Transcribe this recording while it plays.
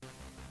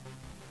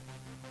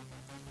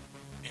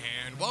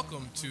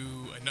Welcome to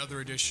another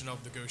edition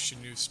of the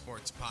Goshen News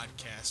Sports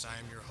Podcast. I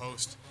am your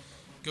host,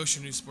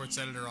 Goshen News Sports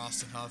editor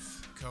Austin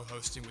Huff,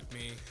 co-hosting with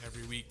me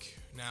every week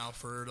now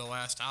for the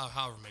last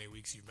however many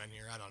weeks you've been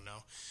here. I don't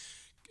know.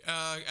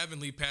 Evan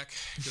Lepeck,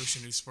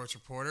 Goshen News Sports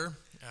reporter.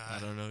 I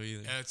don't know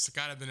either. It's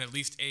got to have been at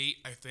least 8,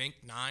 I think,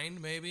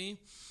 9 maybe.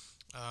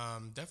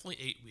 Definitely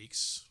 8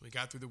 weeks. We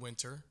got through the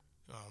winter.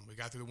 We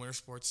got through the winter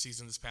sports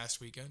season this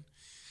past weekend.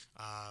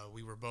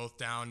 We were both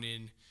down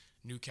in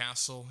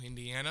Newcastle,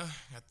 Indiana,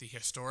 at the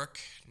historic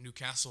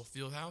Newcastle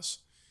Fieldhouse.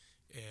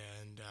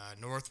 And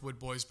Northwood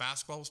boys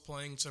basketball was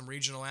playing some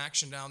regional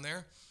action down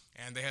there.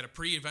 And they had a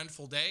pretty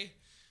eventful day,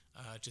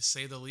 to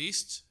say the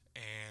least.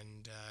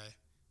 And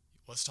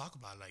let's talk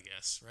about it, I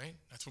guess, right?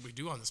 That's what we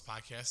do on this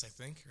podcast, I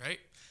think, right?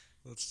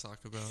 Let's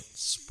talk about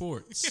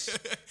sports.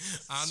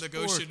 On the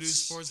Goshen News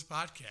Sports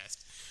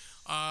Podcast.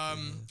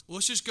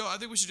 Let's just go. I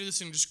think we should do this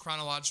in just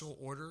chronological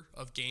order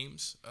of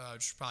games,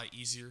 which is probably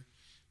easier.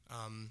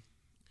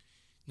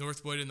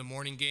 Northwood in the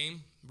morning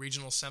game,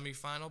 regional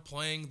semifinal,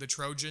 playing the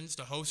Trojans,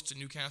 the host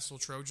Newcastle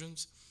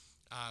Trojans.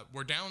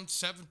 We're down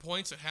 7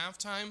 points at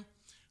halftime,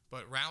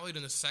 but rallied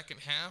in the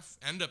second half.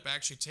 Ended up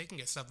actually taking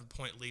a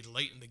 7-point lead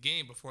late in the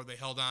game before they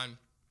held on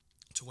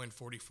to win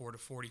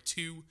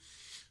 44-42.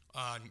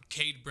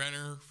 Cade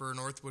Brenner for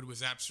Northwood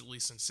was absolutely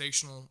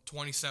sensational.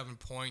 27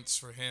 points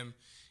for him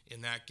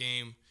in that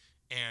game.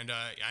 And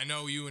I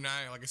know you and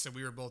I, like I said,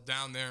 we were both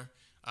down there.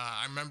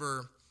 I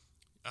remember,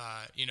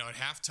 at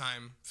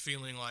halftime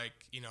feeling like,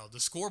 the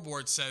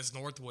scoreboard says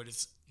Northwood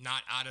is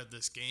not out of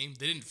this game.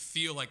 They didn't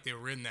feel like they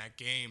were in that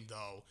game,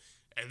 though,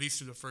 at least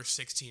through the first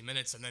 16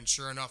 minutes. And then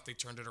sure enough, they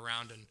turned it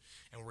around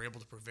and were able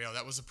to prevail.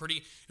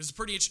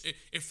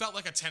 It felt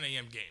like a 10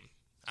 a.m. game.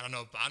 I don't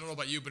know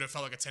about you, but it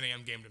felt like a 10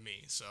 a.m. game to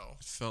me. So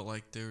It felt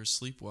like they were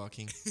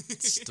sleepwalking,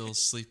 still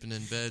sleeping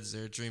in beds.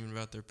 They were dreaming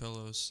about their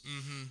pillows.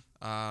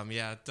 Mm-hmm.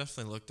 Yeah, it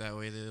definitely looked that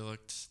way. They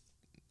looked,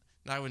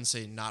 I wouldn't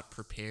say not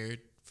prepared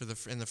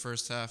in the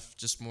first half,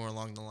 just more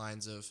along the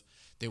lines of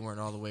they weren't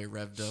all the way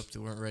revved up. They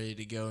weren't ready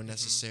to go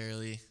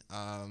necessarily.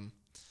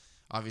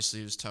 Obviously,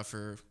 it was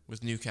tougher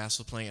with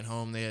Newcastle playing at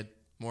home. They had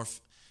more.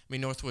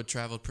 Northwood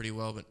traveled pretty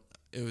well, but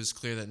it was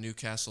clear that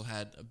Newcastle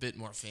had a bit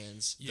more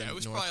fans. Yeah, it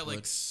was Northwood.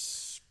 probably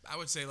I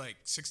would say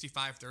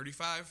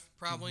 65-35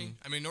 probably.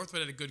 Mm-hmm. Northwood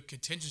had a good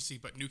contingency,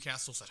 but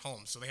Newcastle's at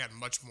home, so they had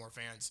much more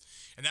fans.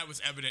 And that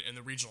was evident in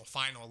the regional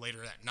final later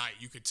that night.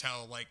 You could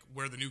tell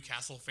where the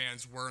Newcastle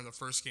fans were in the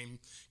first game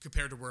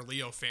compared to where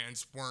Leo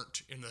fans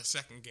weren't in the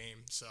second game.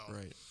 So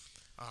Right.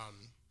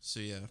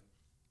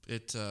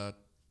 It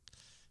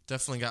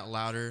definitely got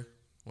louder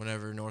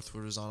whenever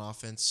Northwood was on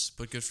offense,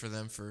 but good for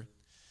them for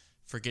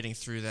getting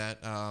through that.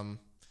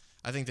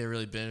 I think they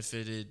really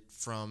benefited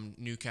from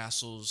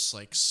Newcastle's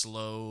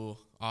slow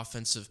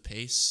offensive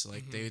pace.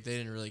 They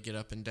didn't really get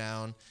up and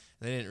down.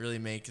 They didn't really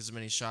make as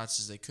many shots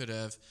as they could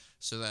have,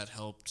 so that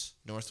helped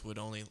Northwood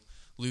only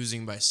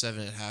losing by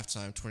 7 at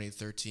halftime,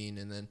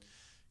 20-13, and then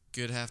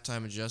good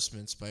halftime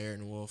adjustments by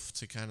Aaron Wolf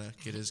to kind of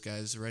get his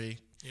guys ready.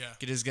 Yeah.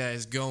 Get his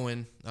guys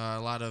going.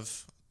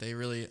 They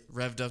really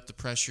revved up the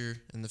pressure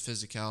and the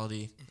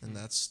physicality, and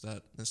that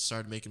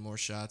started making more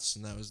shots,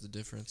 and that was the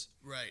difference.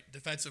 Right.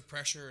 Defensive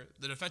pressure.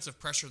 The defensive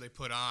pressure they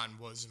put on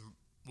was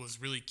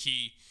really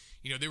key.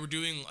 They weren't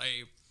doing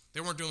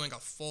a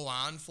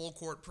full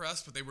court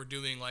press, but they were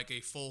doing a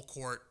full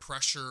court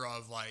pressure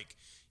of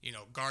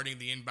guarding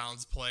the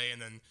inbounds play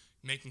and then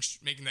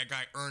making that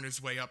guy earn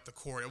his way up the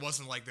court. It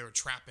wasn't like they were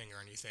trapping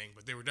or anything,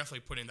 but they were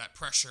definitely putting that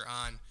pressure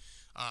on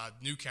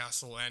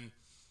Newcastle, and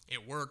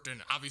it worked.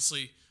 And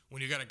obviously,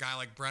 when you got a guy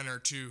like Brenner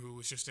too, who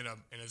was just in a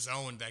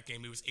zone that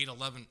game, he was 8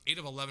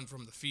 of 11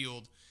 from the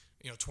field,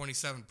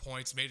 27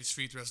 points, made his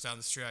free throws down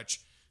the stretch.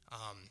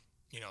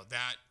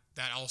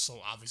 That also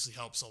obviously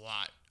helps a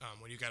lot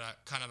when you got a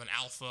kind of an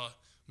alpha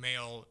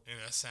male in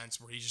a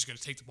sense where he's just going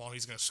to take the ball and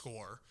he's going to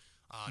score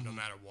no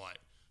matter what.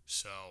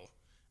 So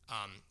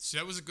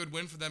that was a good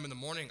win for them in the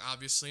morning,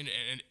 obviously,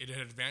 and it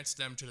had advanced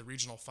them to the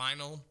regional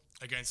final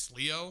against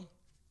Leo.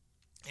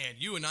 And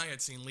you and I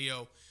had seen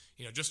Leo,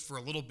 just for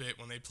a little bit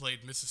when they played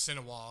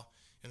Mississinewa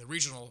in the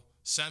regional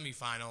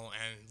semifinal,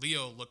 and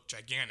Leo looked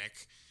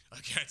gigantic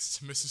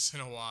against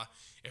Mississinewa.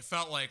 It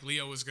felt like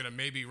Leo was going to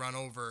maybe run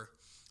over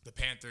the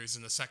Panthers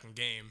in the second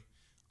game,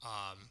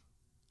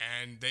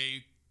 and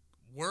they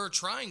were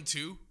trying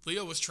to.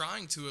 Leo was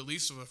trying to, at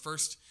least for the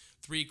first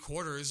 3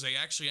 quarters. They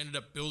actually ended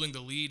up building the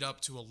lead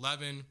up to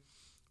 11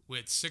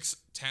 with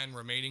 6:10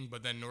 remaining,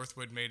 but then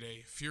Northwood made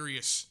a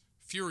furious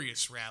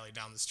rally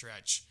down the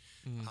stretch.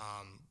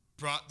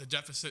 Brought the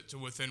deficit to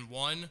within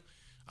 1.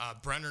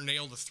 Brenner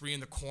nailed a 3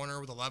 in the corner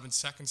with 11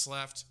 seconds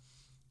left.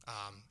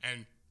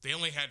 And they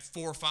only had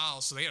 4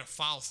 fouls, so they had to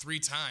foul 3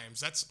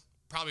 times. That's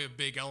probably a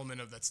big element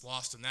that's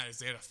lost in that, is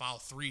they had to foul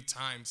 3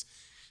 times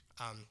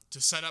to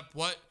set up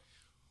what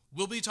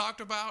will be talked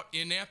about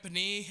in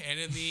Napanee and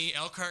in the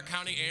Elkhart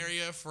County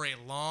area for a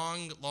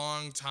long,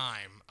 long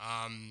time.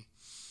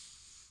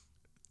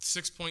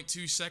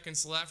 6.2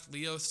 seconds left.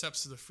 Leo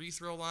steps to the free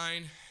throw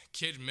line.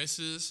 Kid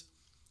misses.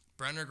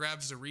 Brenner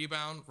grabs the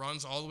rebound,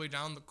 runs all the way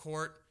down the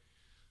court,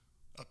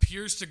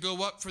 appears to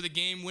go up for the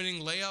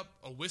game-winning layup.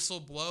 A whistle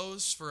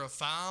blows for a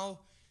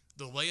foul.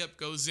 The layup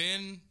goes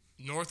in.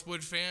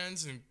 Northwood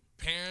fans and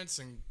parents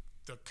and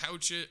the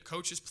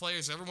coaches,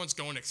 players, everyone's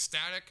going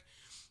ecstatic.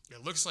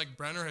 It looks like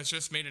Brenner has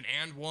just made an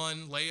and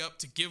one layup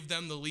to give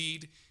them the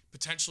lead,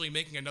 potentially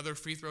making another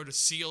free throw to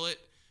seal it,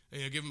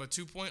 give them a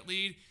 2-point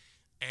lead.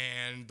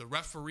 And the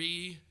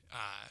referee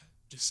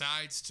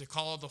decides to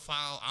call the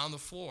foul on the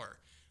floor.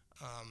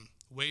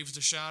 Waves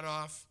the shot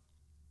off.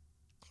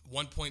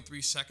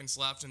 1.3 seconds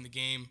left in the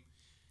game.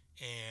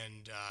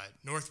 And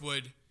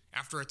Northwood,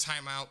 after a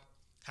timeout,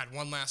 had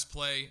one last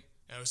play.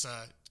 It was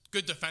a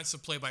good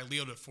defensive play by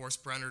Leo to force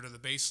Brenner to the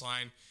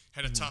baseline.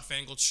 Had a tough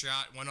angled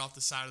shot, went off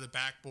the side of the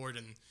backboard,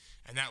 and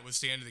that was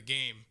the end of the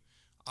game.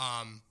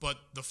 But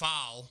the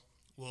foul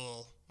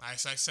will,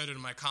 as I said it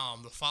in my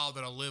column, the foul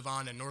that'll live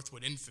on in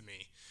Northwood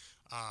infamy.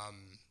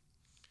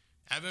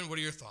 Evan, what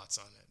are your thoughts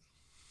on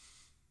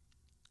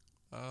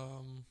it?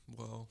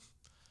 Well,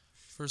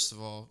 first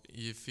of all,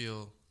 you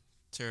feel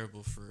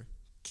terrible for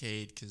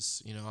Cade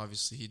because,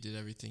 obviously he did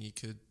everything he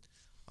could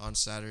on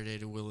Saturday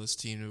to will his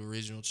team to a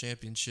regional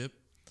championship.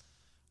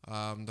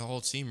 The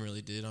whole team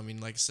really did. I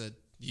mean, like I said,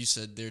 you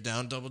said they're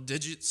down double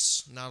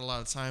digits, not a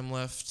lot of time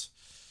left.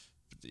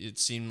 It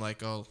seemed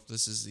like,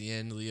 this is the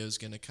end. Leo's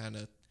going to kind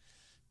of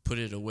put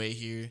it away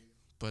here.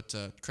 But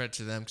credit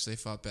to them because they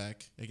fought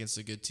back against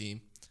a good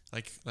team.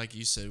 Like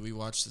you said, we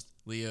watched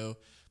Leo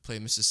play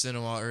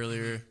Mississinawa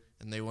earlier,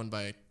 and they won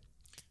by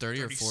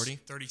 30 or 40?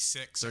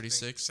 36.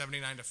 36.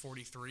 79 to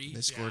 43.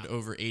 They scored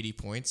over 80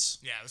 points.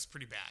 Yeah, it was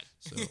pretty bad.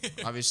 So,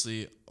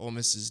 obviously, Ole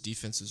Miss's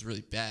defense was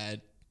really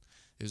bad.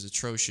 It was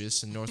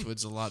atrocious, and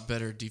Northwood's a lot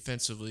better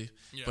defensively.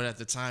 Yeah. But at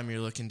the time, you're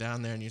looking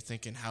down there, and you're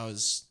thinking, how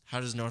does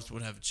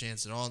Northwood have a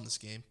chance at all in this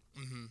game?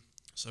 Mm-hmm.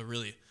 So,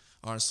 really,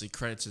 honestly,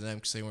 credit to them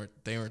because they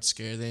weren't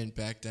scared. They didn't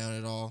back down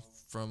at all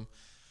from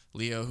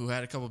Leo, who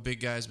had a couple big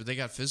guys, but they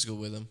got physical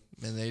with him,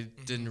 and they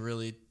didn't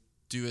really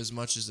do as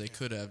much as they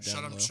could have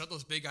done. Shut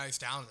those big guys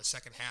down in the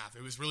second half.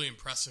 It was really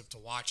impressive to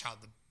watch how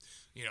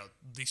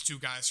these two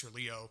guys for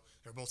Leo,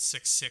 they're both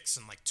 6'6"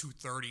 and like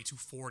 230,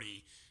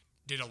 240,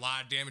 did a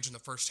lot of damage in the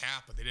first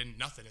half, but they did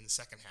nothing in the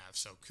second half.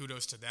 So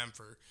kudos to them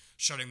for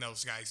shutting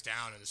those guys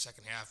down in the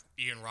second half.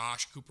 Ian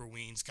Rosh, Cooper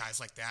Weens, guys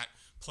like that,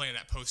 playing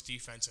that post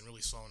defense and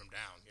really slowing them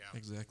down. Yeah,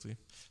 exactly.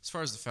 As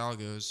far as the foul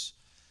goes,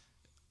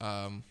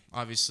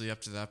 obviously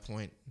up to that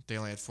point, they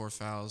only had 4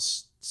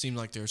 fouls. Seemed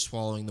like they were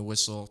swallowing the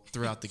whistle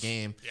throughout the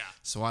game. Yeah.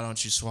 So why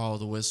don't you swallow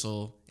the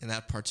whistle in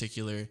that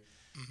particular,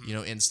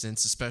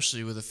 instance,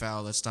 especially with a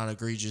foul that's not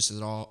egregious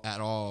at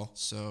all.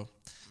 So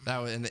that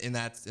was in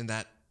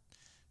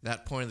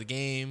that point of the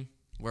game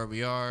where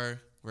we're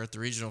at the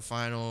regional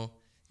final.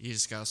 You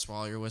just gotta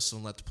swallow your whistle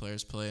and let the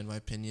players play, in my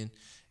opinion.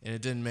 And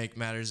it didn't make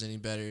matters any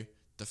better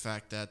the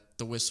fact that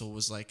the whistle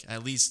was like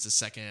at least a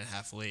second and a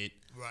half late.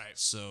 Right.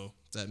 So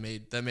that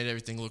made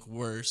everything look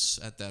worse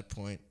at that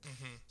point.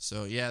 Mm-hmm.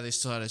 So yeah, they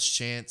still had a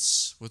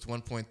chance with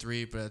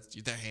 1.3, but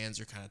their hands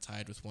are kind of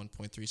tied with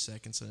 1.3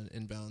 seconds on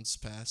an inbounds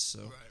pass.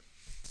 So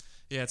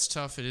yeah, it's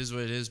tough. It is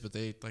what it is. But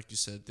they, like you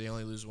said, they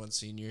only lose one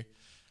senior.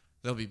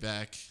 They'll be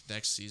back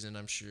next season,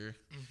 I'm sure.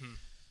 Mm-hmm.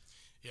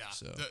 Yeah.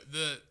 So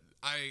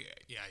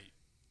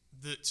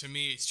to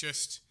me, it's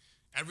just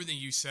everything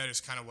you said is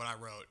kind of what I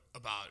wrote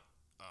about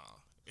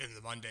in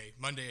the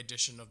Monday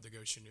edition of the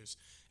Goshen News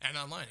and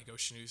online at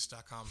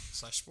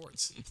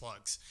goshennews.com/sports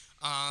plugs.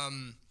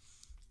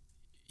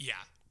 Yeah,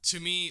 to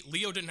me,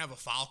 Leo didn't have a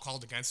foul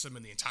called against him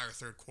in the entire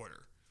third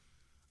quarter.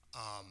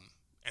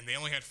 And they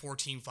only had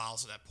 14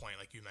 fouls at that point,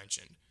 like you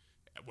mentioned,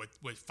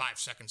 with 5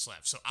 seconds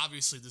left. So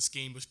obviously this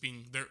game was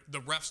the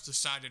refs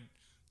decided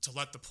to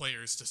let the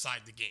players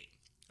decide the game,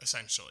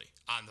 essentially,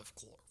 on the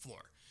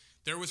floor.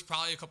 There was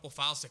probably a couple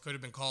fouls that could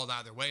have been called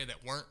either way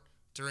that weren't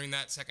during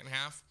that second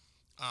half.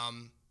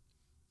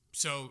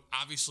 So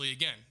obviously,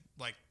 again,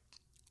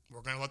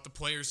 we're going to let the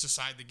players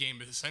decide the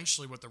game, is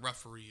essentially what the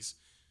referees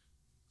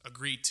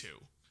agreed to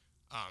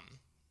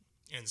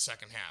in the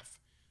second half.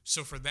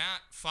 So for that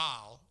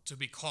foul to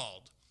be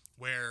called,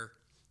 where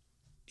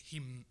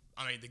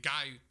the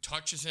guy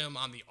touches him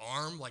on the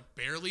arm,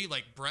 barely,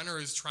 Brenner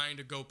is trying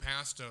to go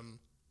past him,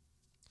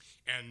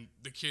 and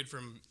the kid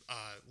from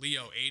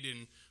Leo,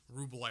 Aiden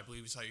Rubel, I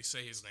believe is how you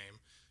say his name,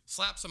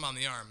 slaps him on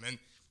the arm, and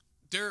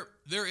there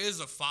is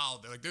a foul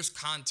there. There's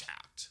contact.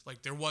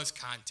 There was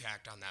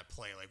contact on that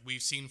play.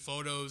 We've seen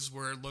photos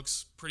where it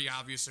looks pretty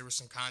obvious there was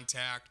some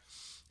contact,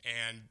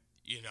 and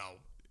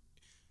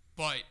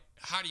but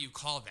how do you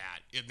call that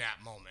in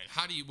that moment?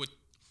 How do you,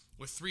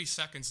 with 3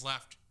 seconds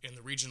left in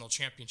the regional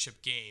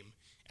championship game,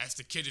 as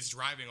the kid is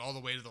driving all the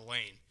way to the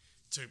lane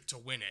to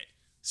win it?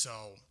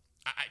 So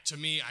to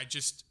me, I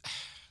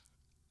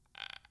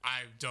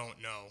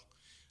don't know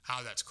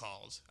how that's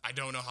called. I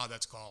don't know how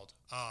that's called.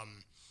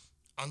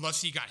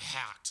 Unless he got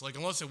hacked,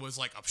 unless it was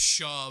a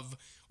shove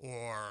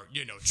or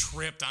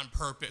tripped on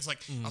purpose, a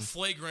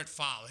flagrant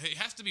foul. It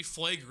has to be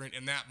flagrant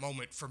in that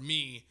moment for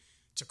me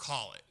to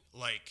call it.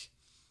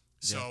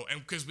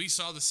 And because we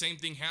saw the same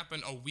thing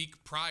happen a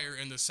week prior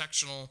in the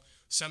sectional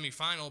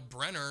semifinal,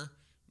 Brenner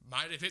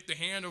might have hit the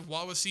hand of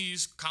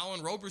Wawasee's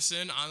Colin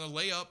Roberson on a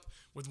layup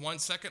with 1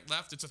 second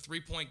left. It's a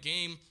 3-point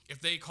game. If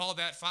they call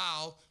that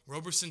foul,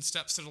 Roberson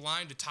steps to the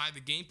line to tie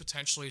the game,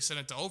 potentially send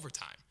it to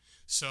overtime.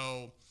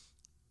 So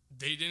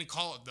they didn't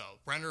call it, though.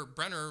 Brenner,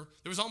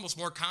 there was almost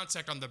more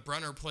contact on the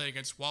Brenner play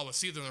against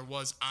Wawasee than there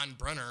was on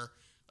Brenner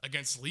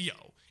against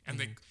Leo. And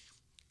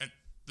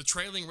the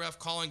trailing ref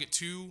calling it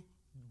too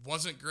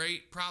wasn't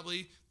great,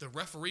 probably. The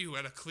referee who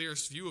had a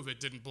clearest view of it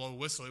didn't blow a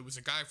whistle. It was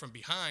a guy from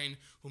behind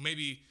who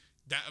maybe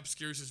that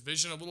obscures his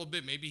vision a little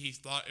bit. Maybe he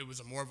thought it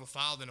was more of a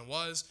foul than it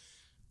was.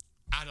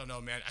 I don't know,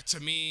 man. To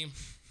me,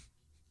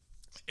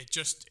 it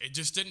just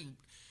didn't.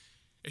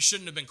 It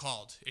shouldn't have been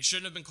called. It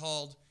shouldn't have been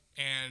called.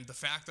 And the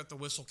fact that the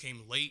whistle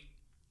came late,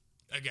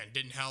 again,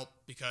 didn't help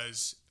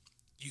because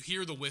you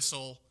hear the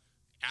whistle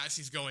as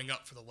he's going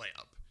up for the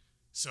layup.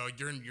 So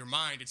you're in your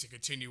mind, it's a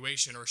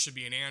continuation or it should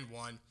be an and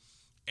one.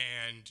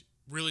 And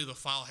really the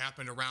foul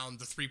happened around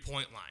the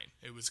 3-point line.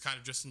 It was kind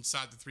of just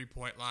inside the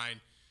 3-point line,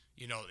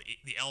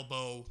 the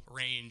elbow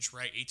range,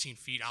 right? 18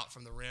 feet out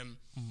from the rim.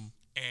 Mm-hmm.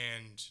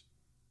 And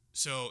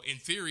so in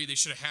theory, they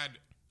should have had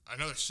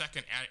another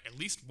second, at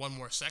least one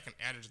more second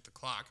added to the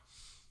clock.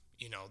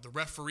 The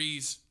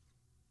referees,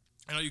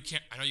 I know you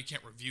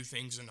can't review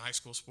things in high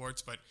school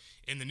sports, but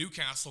in the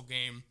Newcastle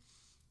game,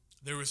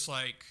 there was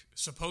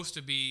supposed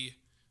to be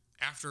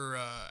after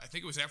I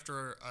think it was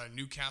after a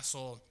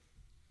Newcastle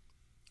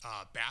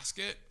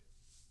basket,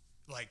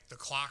 the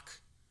clock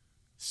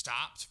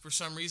stopped for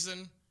some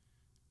reason,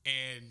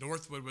 and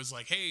Northwood was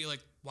like, "Hey,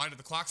 why did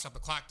the clock stop? The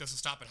clock doesn't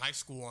stop in high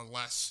school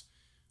unless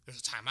there's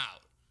a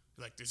timeout.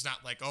 There's not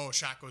a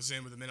shot goes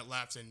in with a minute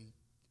left and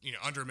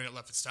under a minute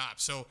left it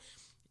stops." So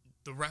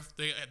the ref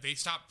they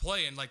stopped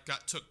playing,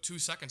 took 2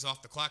 seconds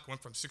off the clock,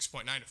 went from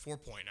 6.9 to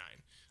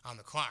 4.9 on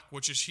the clock,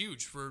 which is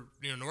huge for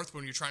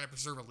Northwood when you're trying to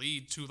preserve a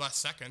lead, 2 less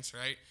seconds,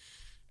 right?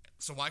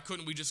 So why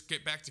couldn't we just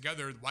get back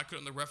together? Why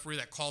couldn't the referee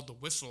that called the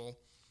whistle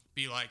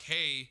be like,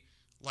 hey,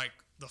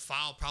 the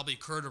foul probably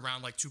occurred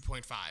around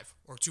 2.5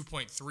 or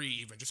 2.3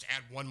 even, just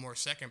add 1 more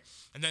second.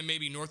 And then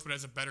maybe Northwood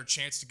has a better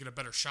chance to get a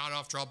better shot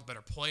off, draw up a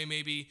better play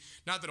maybe.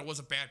 Not that it was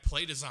a bad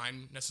play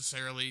design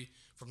necessarily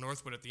from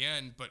Northwood at the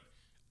end, but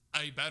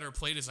a better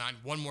play design,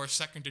 1 more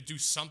second to do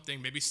something,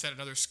 maybe set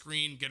another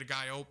screen, get a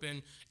guy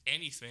open,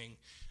 anything.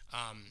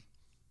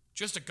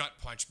 Just a gut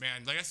punch,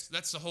 man.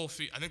 That's the whole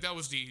I think that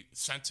was the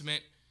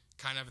sentiment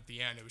kind of at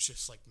the end. It was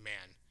just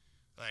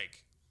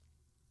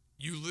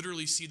you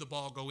literally see the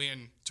ball go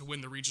in to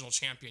win the regional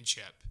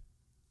championship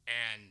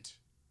and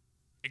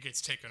it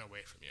gets taken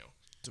away from you.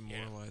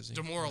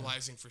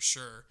 Demoralizing for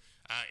sure.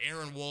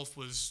 Aaron Wolf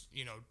was,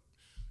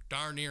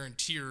 darn near in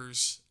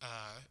tears,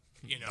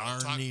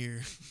 darn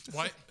near.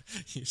 What?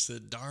 You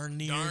said darn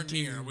near. Darn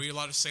near. Are we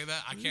allowed to say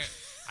that?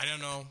 I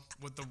don't know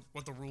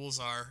what the rules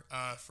are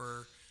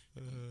for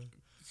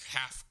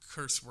half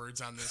curse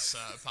words on this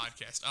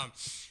podcast.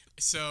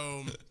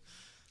 So,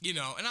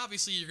 and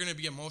obviously you're going to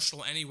be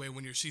emotional anyway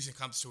when your season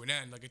comes to an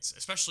end. It's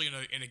especially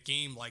in a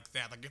game like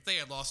that. If they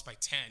had lost by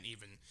 10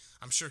 even,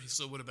 I'm sure he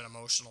still would have been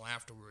emotional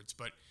afterwards.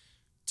 But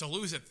to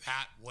lose it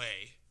that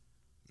way,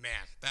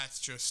 man, that's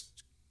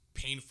just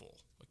painful.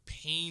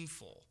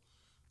 Painful.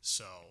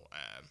 So,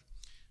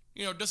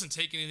 it doesn't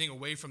take anything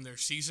away from their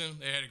season.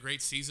 They had a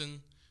great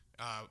season.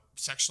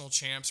 Sectional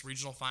champs,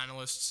 regional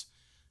finalists,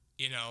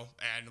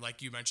 and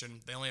like you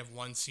mentioned, they only have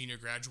 1 senior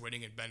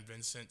graduating in Ben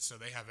Vincent, so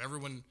they have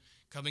everyone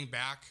coming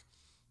back.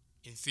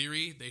 In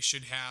theory, they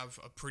should have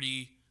a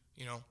pretty,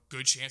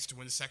 good chance to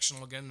win the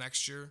sectional again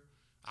next year.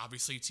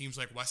 Obviously, teams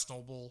like West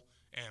Noble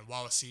and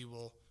Wawasee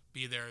will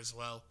be there as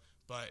well.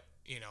 But,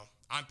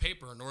 on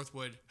paper,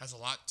 Northwood has a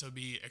lot to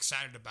be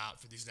excited about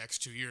for these next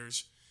 2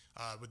 years,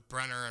 with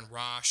Brenner and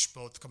Rosh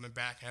both coming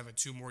back and having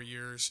 2 more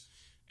years,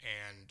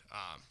 and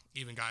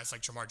even guys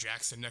like Jamar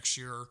Jackson next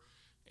year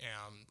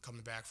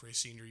coming back for his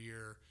senior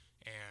year.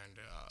 And,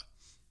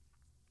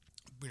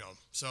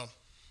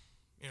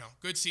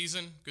 good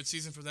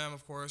season for them,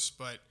 of course,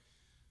 but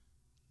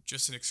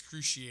just an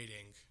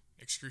excruciating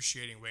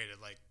way to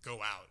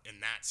go out in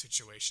that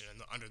situation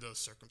and under those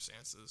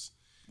circumstances.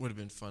 Would have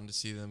been fun to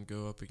see them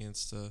go up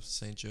against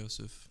St.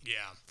 Joseph.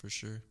 Yeah, for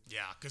sure.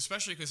 Yeah,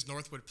 especially because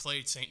Northwood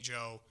played St.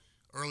 Joe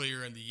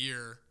earlier in the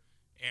year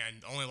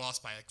and only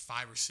lost by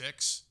 5 or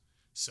 6.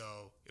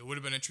 So it would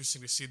have been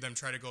interesting to see them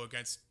try to go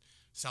against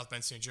South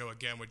Bend St. Joe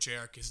again with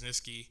J.R.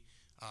 Kizniski,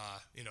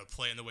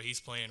 playing the way he's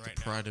playing right now.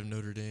 The pride of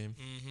Notre Dame.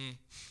 Mm-hmm.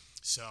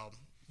 So,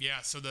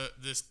 yeah, so the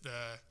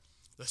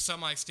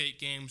semi-state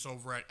games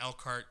over at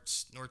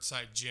Elkhart's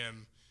Northside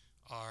Gym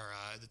are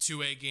the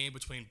 2A game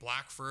between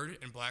Blackford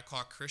and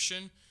Blackhawk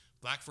Christian.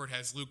 Blackford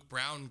has Luke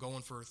Brown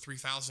going for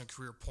 3,000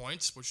 career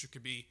points, which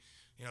could be,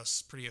 a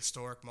pretty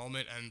historic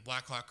moment. And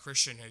Blackhawk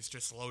Christian has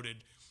just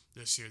loaded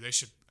this year.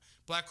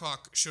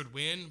 Blackhawk should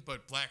win,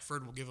 but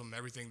Blackford will give them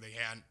everything they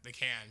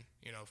can,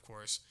 of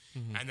course.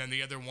 Mm-hmm. And then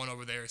the other one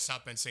over there is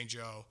South Bend St.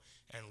 Joe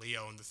and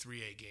Leo in the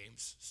 3A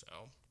games.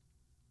 So,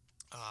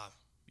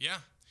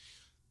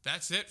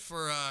 that's it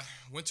for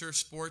winter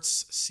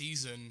sports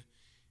season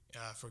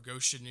for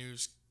Goshen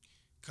News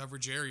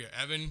coverage area.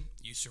 Evan,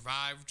 you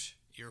survived.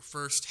 your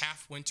first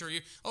half winter.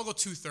 I'll go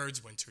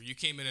 2/3 winter. You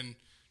came in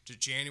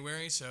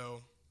January,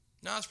 so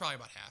no, it's probably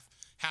about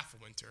half a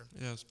winter.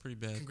 Yeah, it's pretty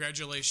bad.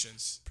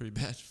 Congratulations. Pretty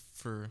bad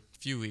for a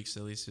few weeks,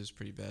 at least. It was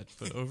pretty bad,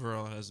 but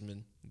overall, it hasn't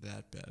been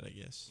that bad, I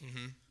guess.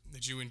 Mm-hmm.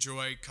 Did you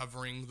enjoy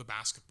covering the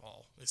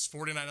basketball? It's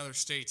 49 other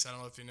states. I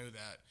don't know if you knew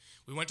that.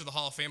 We went to the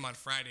Hall of Fame on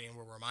Friday, and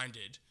we're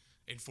reminded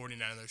in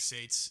 49 other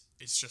states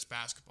it's just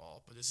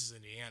basketball, but this is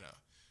Indiana.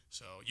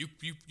 So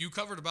you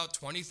covered about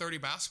 20, 30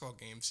 basketball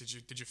games.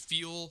 Did you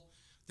feel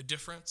the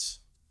difference?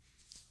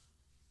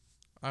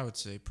 I would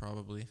say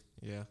probably,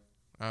 yeah.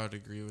 I would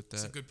agree with that.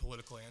 It's a good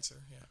political answer,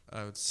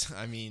 yeah.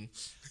 I mean,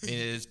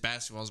 it's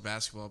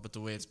basketball, but the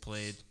way it's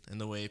played and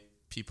the way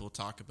people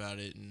talk about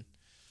it and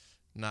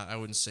I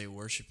wouldn't say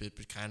worship it,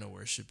 but kind of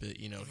worship it,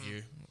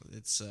 here.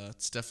 It's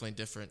definitely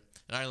different.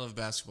 And I love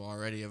basketball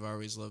already. I've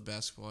always loved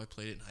basketball. I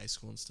played it in high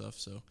school and stuff,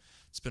 so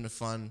it's been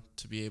fun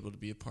to be able to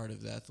be a part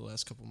of that the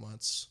last couple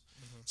months.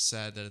 Mm-hmm.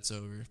 Sad that it's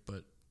over,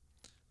 but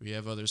we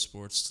have other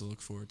sports to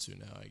look forward to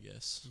now, I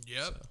guess.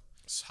 Yep.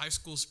 So. High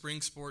school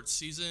spring sports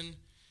season,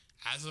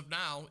 as of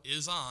now,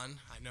 is on.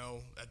 I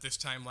know at this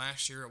time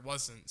last year it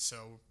wasn't,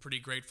 so pretty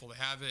grateful to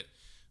have it.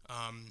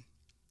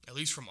 At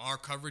least from our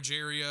coverage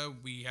area,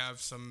 we have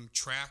some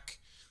track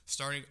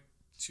starting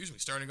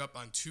up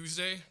on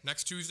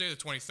next Tuesday, the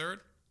 23rd.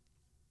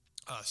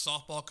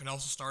 Softball can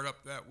also start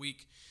up that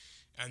week.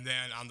 And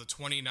then on the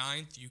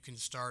 29th, you can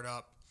start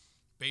up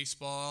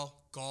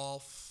baseball,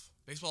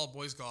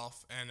 boys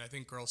golf, and I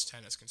think girls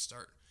tennis can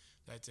start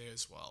that day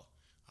as well.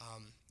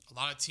 A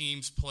lot of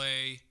teams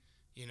play,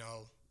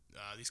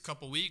 these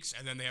couple weeks,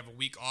 and then they have a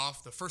week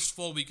off. The first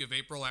full week of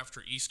April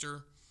after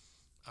Easter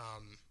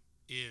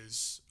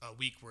is a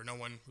week where no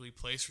one really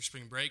plays for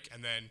spring break,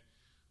 and then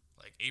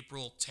like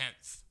April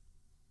 10th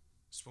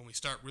is when we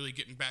start really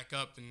getting back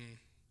up, and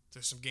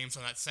there's some games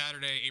on that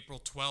Saturday. April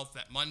 12th,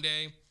 that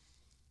Monday.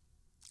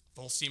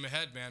 Full steam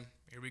ahead, man.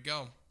 Here we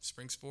go.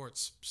 Spring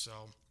sports.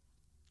 So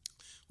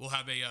we'll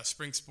have a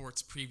spring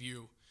sports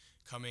preview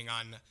coming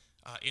on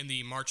in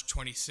the March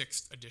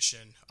 26th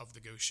edition of the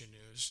Goshen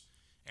News.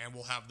 And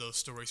we'll have those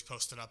stories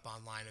posted up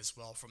online as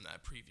well from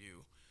that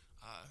preview.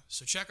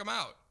 So check them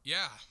out.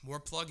 Yeah,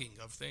 more plugging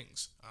of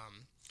things.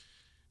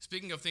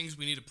 Speaking of things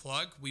we need to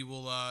plug, we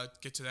will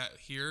get to that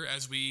here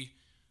as we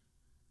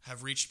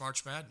have reached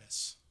March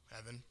Madness,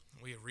 Evan.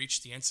 We have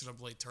reached the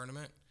NCAA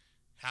tournament.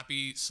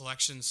 Happy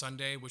Selection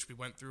Sunday, which we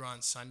went through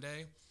on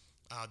Sunday.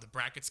 The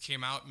brackets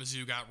came out.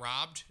 Mizzou got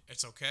robbed.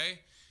 It's okay.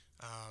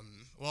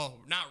 Well,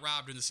 not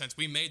robbed in the sense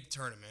we made the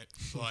tournament,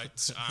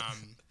 but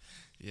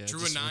yeah,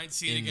 drew a 9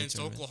 seed against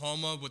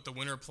Oklahoma with the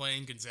winner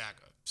playing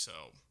Gonzaga. So,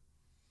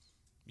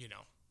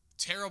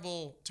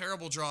 terrible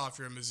draw if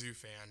you're a Mizzou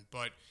fan,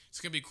 but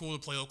it's going to be cool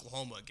to play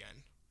Oklahoma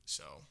again.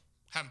 So,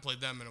 haven't played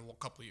them in a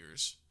couple of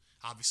years,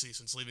 obviously,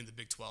 since leaving the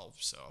Big 12.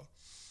 So,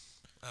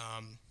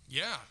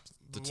 yeah.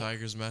 The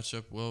Tigers match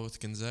up well with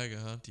Gonzaga,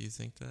 huh? Do you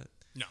think that?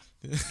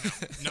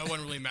 No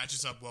one really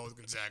matches up well with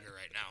Gonzaga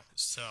right now.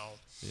 So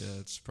yeah,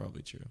 that's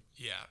probably true.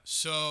 Yeah.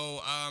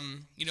 So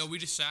we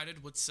decided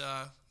let's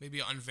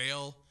maybe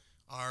unveil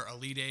our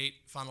Elite Eight,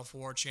 Final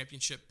Four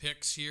championship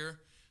picks here.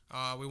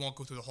 We won't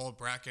go through the whole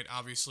bracket,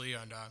 obviously,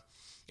 and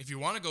if you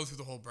want to go through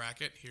the whole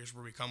bracket, here's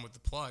where we come with the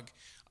plug.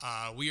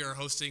 We are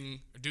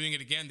doing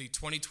it again, the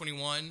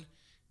 2021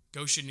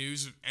 Goshen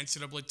News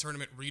NCAA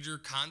Tournament Reader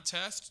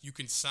Contest. You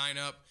can sign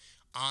up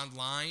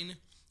online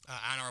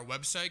on our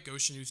website,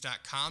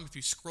 goshennews.com. If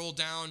you scroll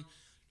down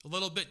a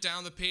little bit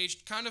down the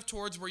page, kind of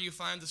towards where you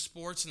find the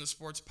sports and the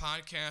sports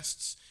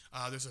podcasts,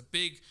 there's a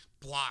big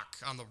block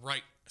on the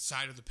right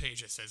side of the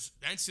page that says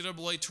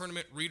NCAA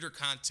Tournament Reader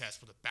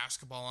Contest with a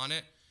basketball on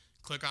it.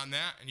 Click on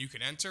that and you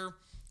can enter.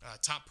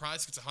 Top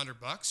prize gets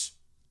 $100.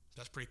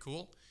 That's pretty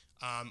cool.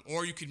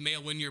 Or you can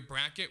mail in your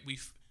bracket.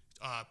 We've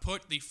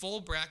put the full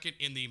bracket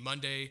in the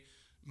Monday,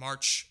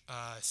 March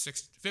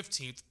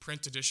 15th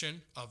print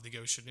edition of the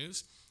Goshen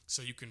News.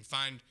 So you can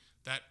find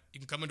that. You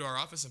can come into our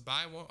office and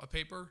buy a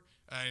paper,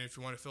 and if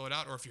you want to fill it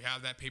out, or if you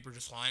have that paper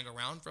just lying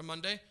around from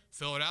Monday,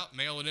 fill it out,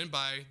 mail it in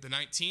by the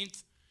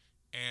 19th,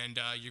 and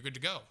you're good to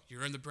go.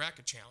 You're in the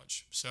bracket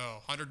challenge. So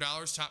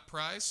 $100 top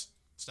prize.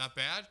 It's not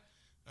bad.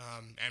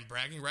 And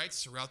bragging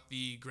rights throughout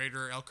the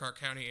greater Elkhart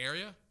County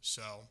area.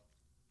 So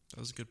that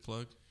was a good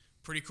plug.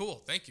 Pretty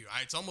cool. Thank you.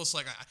 It's almost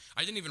like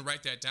I didn't even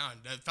write that down.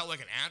 That felt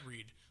like an ad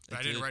read, but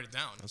I didn't write it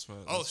down.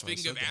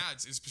 Speaking of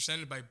ads, it's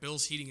presented by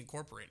Bill's Heating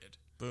Incorporated.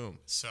 Boom.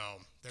 So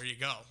there you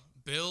go.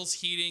 Bill's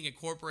Heating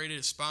Incorporated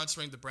is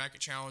sponsoring the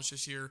bracket challenge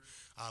this year.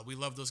 We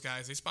love those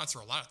guys. They sponsor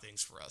a lot of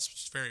things for us,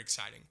 which is very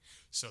exciting.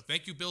 So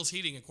thank you, Bill's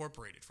Heating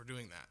Incorporated, for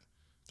doing that.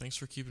 Thanks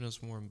for keeping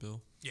us warm,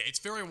 Bill. Yeah, it's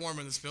very warm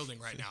in this building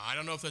right now. I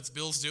don't know if that's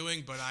Bill's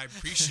doing, but I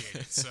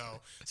appreciate it. So,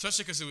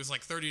 especially because it was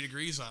like 30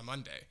 degrees on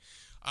Monday.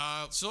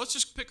 So let's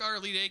just pick our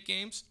Elite Eight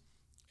games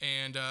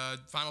and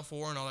Final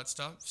Four and all that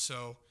stuff.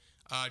 So,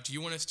 do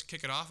you want us to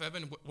kick it off,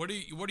 Evan? What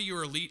are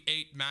your Elite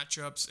Eight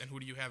matchups, and who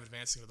do you have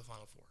advancing to the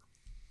Final Four?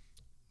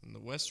 In the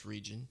West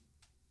region,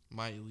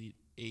 my Elite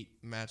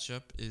Eight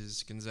matchup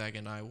is Gonzaga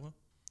and Iowa.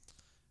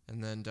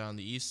 And then down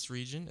the East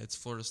region, it's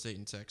Florida State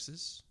and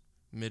Texas.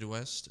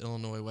 Midwest,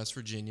 Illinois, West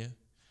Virginia.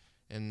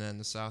 And then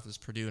the South is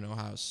Purdue and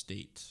Ohio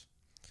State.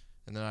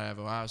 And then I have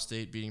Ohio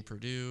State beating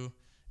Purdue,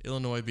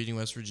 Illinois beating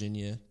West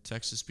Virginia,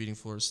 Texas beating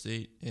Florida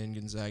State, and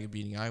Gonzaga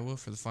beating Iowa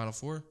for the Final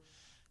Four.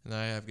 And then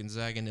I have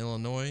Gonzaga and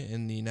Illinois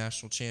in the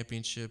national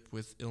championship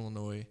with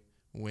Illinois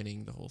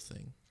winning the whole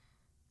thing.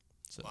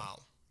 So,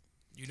 Wow.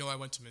 You know I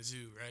went to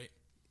Mizzou, right?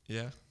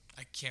 yeah,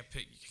 I can't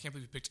believe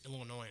you picked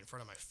Illinois in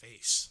front of my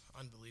face.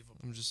 Unbelievable.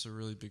 I'm just a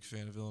really big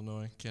fan of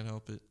Illinois. Can't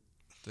help it.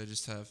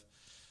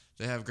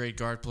 They have great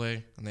guard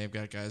play, and they've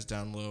got guys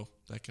down low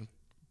that can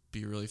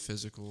be really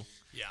physical.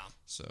 Yeah.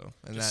 So,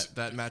 and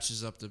that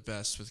matches up the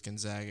best with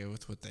Gonzaga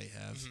with what they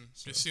have. Mm-hmm.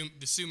 So.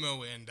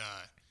 DeSumo and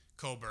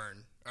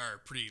Coburn are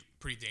pretty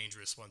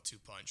dangerous 1-2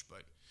 punch,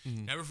 but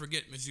never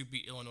forget Mizzou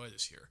beat Illinois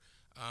this year.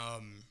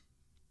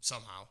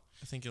 Somehow.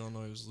 I think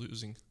Illinois was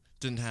losing.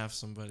 Didn't have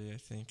somebody, I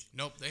think.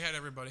 Nope, they had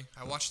everybody.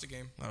 I watched the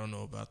game. I don't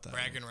know about that.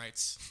 Bragging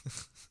rights.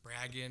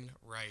 Bragging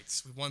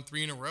rights. We won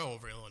 3 in a row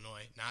over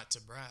Illinois. Not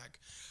to brag.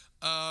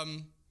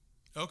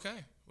 Okay.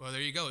 Well,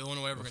 there you go.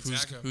 Illinois over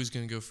Gonzaga. Who's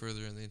going to go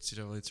further in the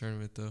NCAA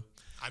tournament, though?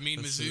 I mean,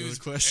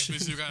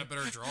 Mizzou got a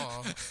better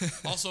draw.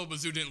 Also,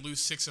 Mizzou didn't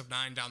lose 6 of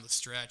 9 down the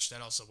stretch.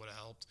 That also would have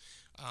helped.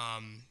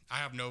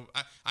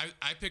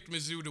 I picked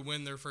Mizzou to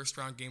win their first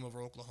round game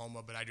over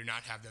Oklahoma, but I do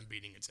not have them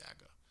beating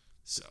Gonzaga.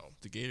 So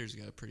the Gators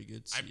got a pretty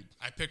good seed.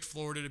 I picked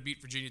Florida to beat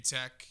Virginia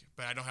Tech,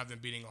 but I don't have them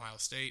beating Ohio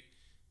State.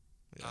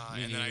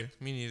 Yeah,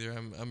 me neither.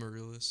 I'm a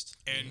realist.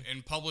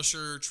 And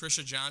publisher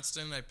Trisha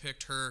Johnston, I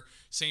picked her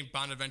St.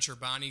 Bonaventure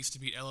Bonnies to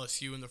beat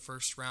LSU in the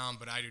first round,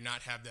 but I do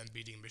not have them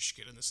beating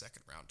Michigan in the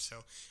second round.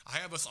 So I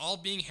have us all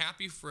being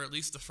happy for at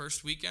least the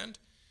first weekend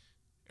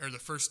or the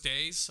first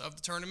days of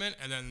the tournament,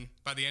 and then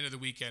by the end of the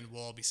weekend,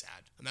 we'll all be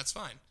sad, and that's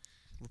fine.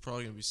 We're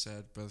probably going to be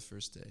sad by the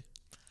first day.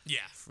 Yeah.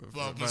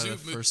 Well, Mizzou,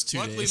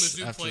 luckily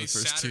Mizzou plays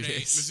Saturday.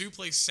 Mizzou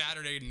plays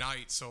Saturday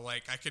night, so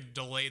like I could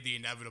delay the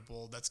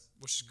inevitable.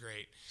 Which is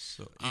great.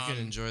 So you can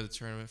enjoy the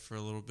tournament for a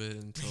little bit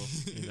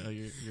until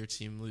your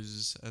team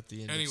loses at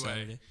the end of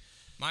Saturday.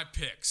 My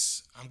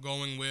picks. I'm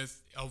going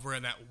with over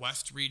in that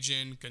West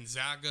region,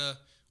 Gonzaga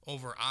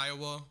over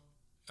Iowa,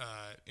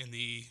 in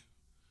the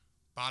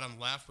bottom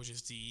left, what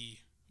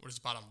is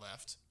bottom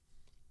left?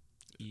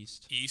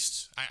 East.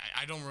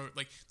 I don't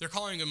like. They're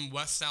calling them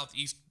West, South,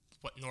 East,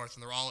 North,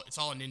 and it's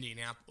all in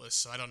Indianapolis,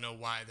 so I don't know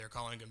why they're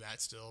calling them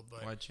that still.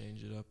 But why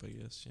change it up? I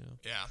guess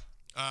Yeah.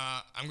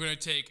 I'm gonna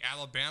take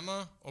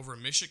Alabama over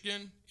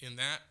Michigan in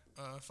that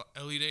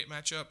Elite Eight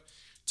matchup.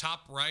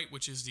 Top right,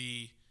 which is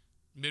the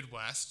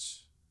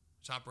Midwest.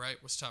 Top right.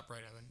 What's top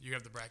right, Evan? You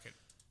have the bracket.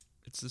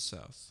 It's the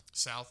South.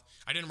 South.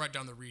 I didn't write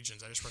down the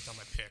regions. I just wrote down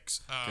my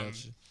picks.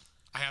 Gotcha.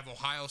 I have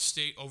Ohio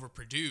State over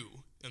Purdue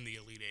in the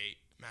Elite Eight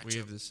matchup. We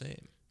have the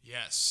same.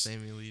 Yes.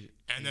 Same Elite.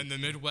 And then the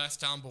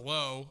Midwest down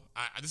below.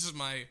 This is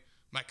my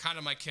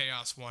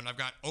chaos one. I've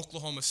got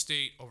Oklahoma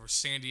State over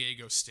San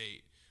Diego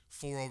State,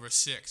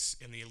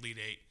 4/6 in the Elite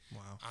Eight.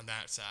 Wow. On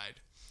that side,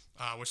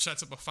 which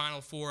sets up a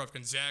Final Four of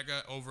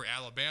Gonzaga over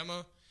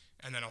Alabama,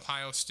 and then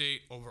Ohio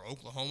State over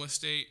Oklahoma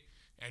State.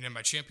 And in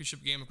my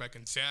championship game, I've got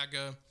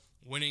Gonzaga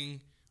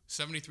winning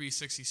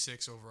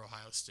 73-66 over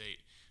Ohio State.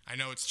 I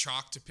know it's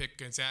chalk to pick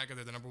Gonzaga;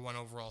 they're the number 1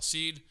 overall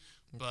seed.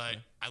 But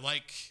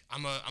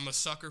I'm a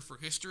sucker for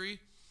history,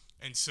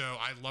 and so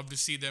I'd love to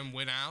see them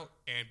win out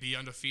and be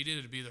undefeated.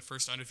 It'd be the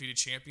first undefeated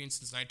champion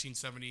since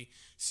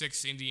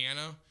 1976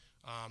 Indiana.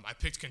 I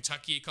picked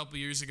Kentucky a couple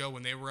years ago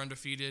when they were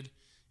undefeated,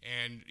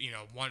 and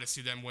wanted to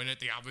see them win it.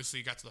 They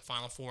obviously got to the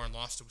Final Four and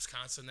lost to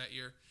Wisconsin that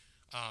year.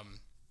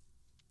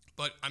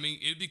 But I mean,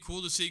 it'd be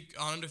cool to see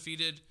an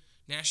undefeated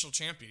national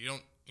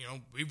champion.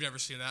 We've never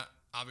seen that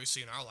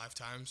obviously in our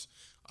lifetimes.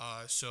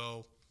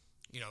 So.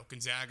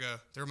 Gonzaga,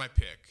 they're my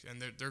pick,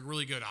 and they're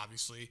really good,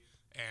 obviously,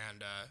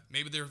 and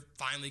maybe they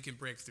finally can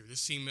break through.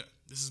 This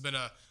has been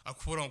a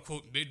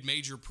quote-unquote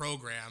mid-major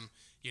program,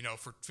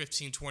 for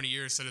 15, 20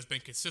 years that has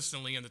been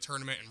consistently in the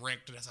tournament and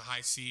ranked as a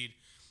high seed.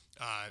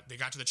 They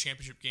got to the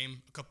championship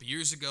game a couple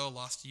years ago,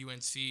 lost to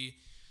UNC.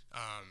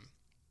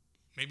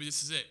 Maybe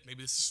this is it.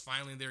 Maybe this is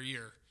finally their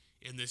year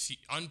in this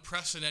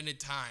unprecedented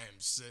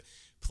times.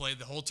 Play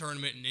the whole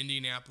tournament in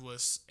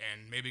Indianapolis,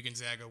 and maybe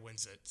Gonzaga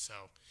wins it. So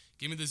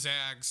give me the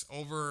Zags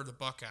over the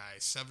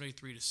Buckeyes,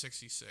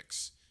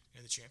 73-66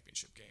 in the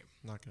championship game.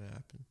 Not going to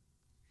happen.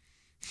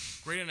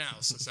 Great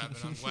analysis, Evan.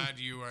 I'm glad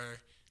you're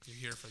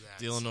here for that.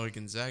 The Illinois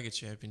Gonzaga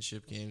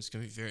championship game is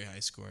going to be very high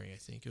scoring, I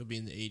think. It'll be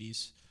in the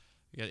 80s.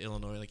 We got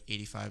Illinois like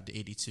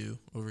 85-82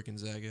 over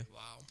Gonzaga.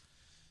 Wow.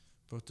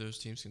 Both those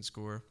teams can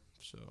score,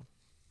 so.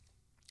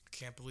 I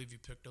can't believe you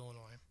picked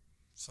Illinois.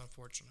 It's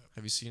unfortunate.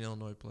 Have you seen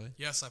Illinois play?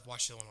 Yes, I've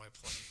watched Illinois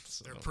play.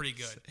 They're pretty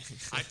good.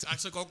 I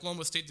took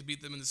Oklahoma State to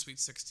beat them in the Sweet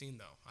 16,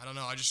 though. I don't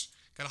know. I just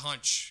got a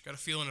hunch, got a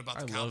feeling about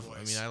the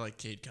Cowboys. I like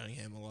Cade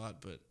Cunningham a lot,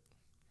 but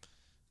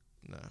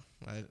no,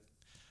 I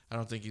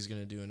don't think he's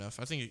going to do enough.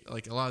 I think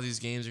like a lot of these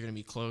games are going to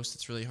be close.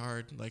 It's really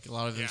hard. Like a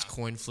lot of these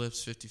coin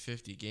flips,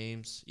 50-50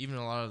 games. Even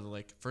a lot of the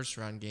like first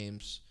round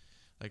games,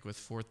 like with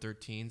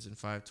 4-13s and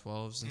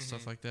 5-12s and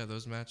stuff like that.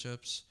 Those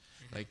matchups,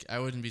 like I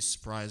wouldn't be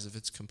surprised if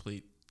it's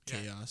complete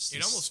chaos.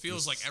 It almost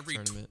feels like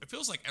tournament. it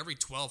feels like every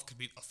 12 could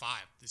be a 5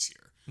 this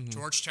year.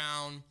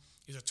 Georgetown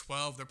is a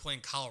 12. They're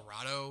playing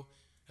Colorado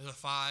as a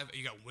 5.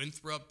 You got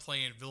Winthrop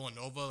playing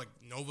Villanova. Like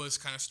Nova's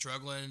kind of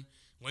struggling.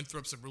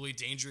 Winthrop's a really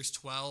dangerous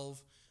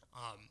 12.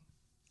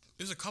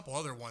 There's a couple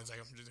other ones.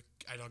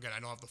 I don't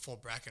have the full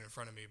bracket in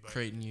front of me, but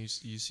Creighton,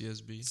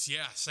 UCSB.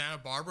 Yeah, Santa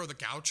Barbara, the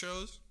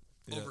Gauchos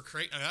over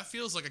Creighton. And that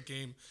feels like a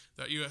game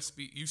that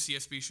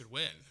UCSB should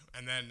win.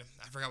 And then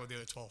I forgot what the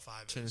other 12-5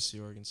 is. Tennessee,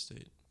 Oregon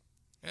State.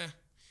 Yeah.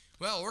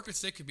 Well, Oregon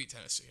State could beat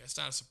Tennessee.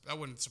 That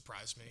wouldn't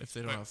surprise me. If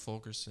they don't have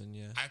Fulkerson,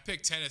 yeah. I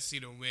picked Tennessee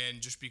to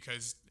win just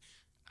because,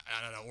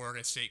 I don't know,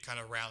 Oregon State kind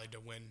of rallied to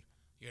win,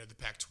 the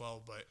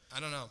Pac-12. But I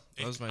don't know.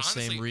 That was my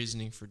same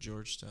reasoning for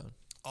Georgetown.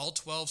 All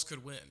 12s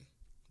could win.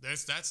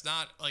 That's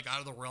not like out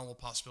of the realm of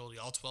possibility.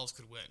 All 12s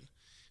could win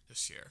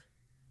this year.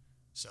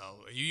 So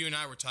you and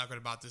I were talking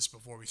about this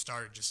before we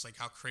started, just like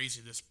how crazy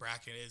this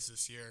bracket is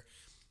this year,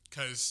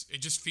 because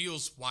it just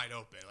feels wide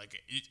open. Like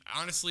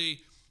honestly,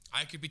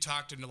 I could be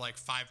talked into like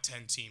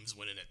 5-10 teams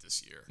winning it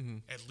this year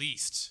at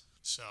least.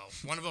 So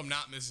one of them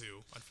not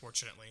Mizzou,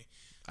 unfortunately.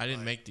 I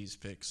didn't make these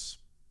picks,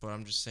 but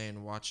I'm just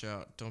saying, watch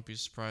out. Don't be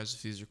surprised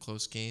if these are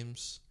close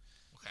games.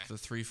 Okay. The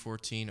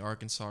 3-14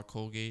 Arkansas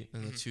Colgate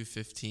and the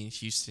 2-15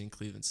 Houston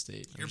Cleveland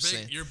State.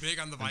 You're big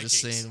on the Vikings. I'm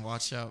just saying,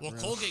 watch out. Well, bro.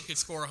 Colgate could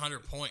score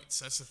 100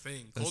 points. That's the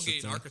thing.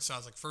 Colgate and Arkansas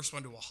is like first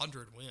one to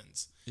 100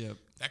 wins. Yep.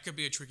 That could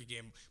be a tricky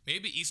game.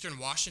 Maybe Eastern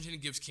Washington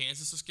gives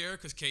Kansas a scare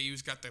because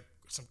KU's got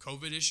some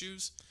COVID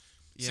issues.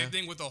 Yeah. Same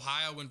thing with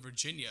Ohio and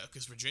Virginia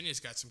because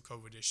Virginia's got some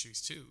COVID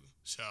issues too.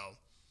 So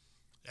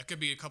that could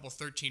be a couple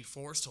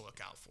 13-4s to look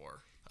out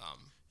for.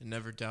 And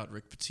never doubt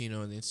Rick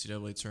Pitino in the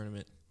NCAA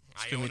tournament.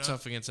 It's going to be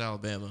tough against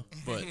Alabama,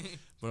 but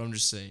I'm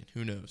just saying,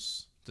 who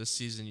knows? This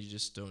season, you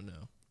just don't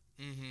know.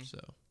 Mm-hmm. So,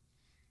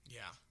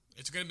 yeah,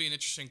 it's going to be an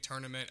interesting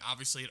tournament.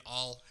 Obviously, it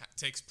all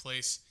takes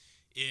place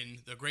in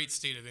the great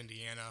state of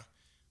Indiana.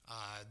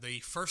 The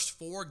first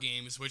 4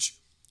 games, which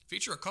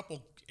feature a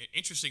couple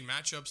interesting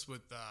matchups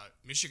with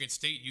Michigan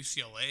State,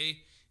 UCLA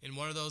in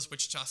one of those,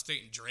 Wichita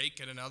State and Drake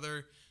in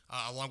another,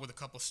 along with a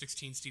couple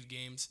 16-seed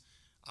games.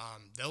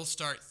 They'll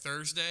start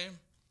Thursday,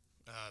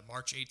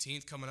 March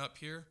 18th, coming up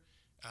here.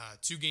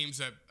 2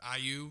 games at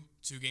IU,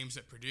 2 games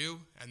at Purdue,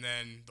 and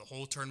then the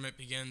whole tournament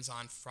begins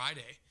on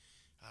Friday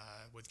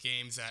with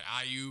games at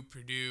IU,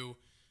 Purdue,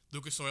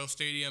 Lucas Oil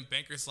Stadium,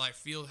 Bankers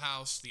Life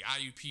Fieldhouse, the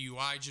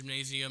IUPUI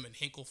Gymnasium, and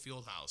Hinkle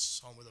Fieldhouse,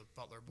 home of the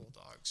Butler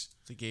Bulldogs.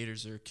 The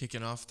Gators are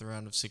kicking off the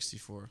round of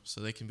 64, so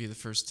they can be the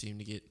first team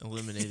to get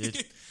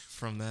eliminated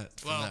from that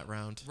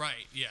round.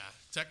 Right, yeah.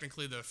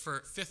 Technically the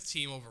 5th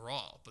team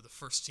overall, but the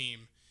first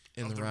team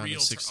in the round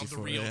of 64, of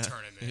the real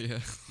tournament. Yeah.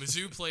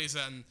 Mizzou plays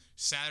on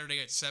Saturday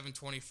at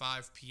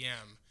 7:25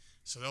 p.m.,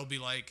 so they'll be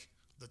like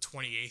the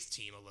 28th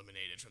team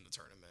eliminated from the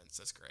tournaments.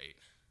 That's great.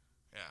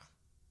 Yeah.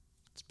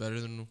 It's better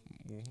than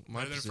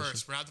my position.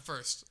 First. We're not the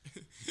first.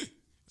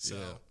 So,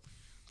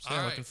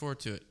 yeah, looking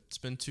forward to it. It's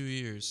been 2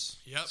 years.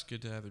 Yep. It's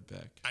good to have it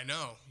back. I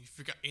know.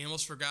 You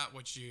almost forgot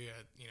what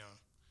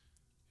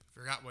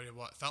forgot what it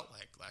felt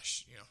like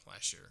last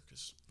year.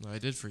 Cause, no, I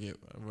did forget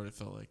what it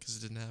felt like because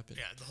it didn't happen.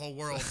 Yeah, the whole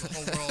world,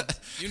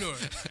 you knew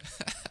it.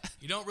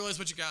 You don't realize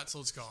what you got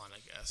till it's gone, I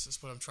guess.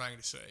 That's what I'm trying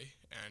to say.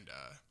 And,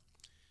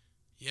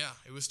 yeah,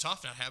 it was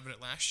tough not having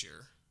it last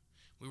year.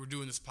 We were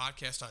doing this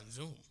podcast on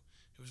Zoom.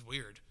 It was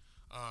weird.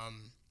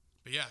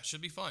 But, yeah,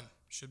 should be fun.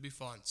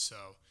 So,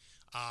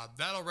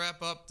 that'll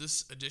wrap up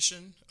this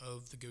edition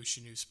of the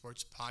Goshen News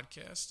Sports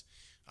Podcast.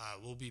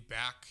 We'll be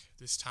back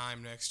this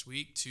time next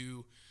week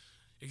to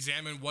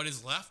examine what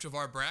is left of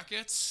our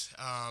brackets.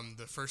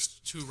 The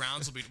first 2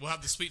 rounds we'll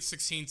have the Sweet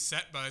 16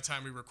 set by the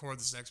time we record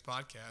this next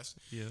podcast.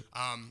 Yeah.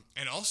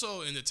 And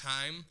also in the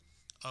time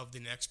of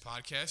the next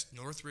podcast,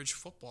 Northridge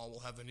football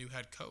will have a new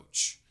head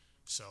coach.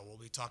 So we'll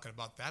be talking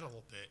about that a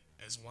little bit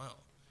as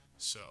well.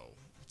 So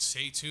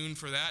stay tuned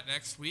for that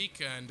next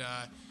week, and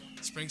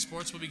spring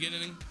sports will be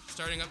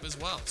starting up as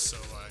well. So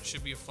it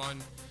should be a fun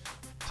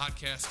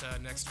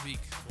podcast next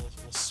week.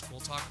 We'll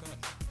talk then.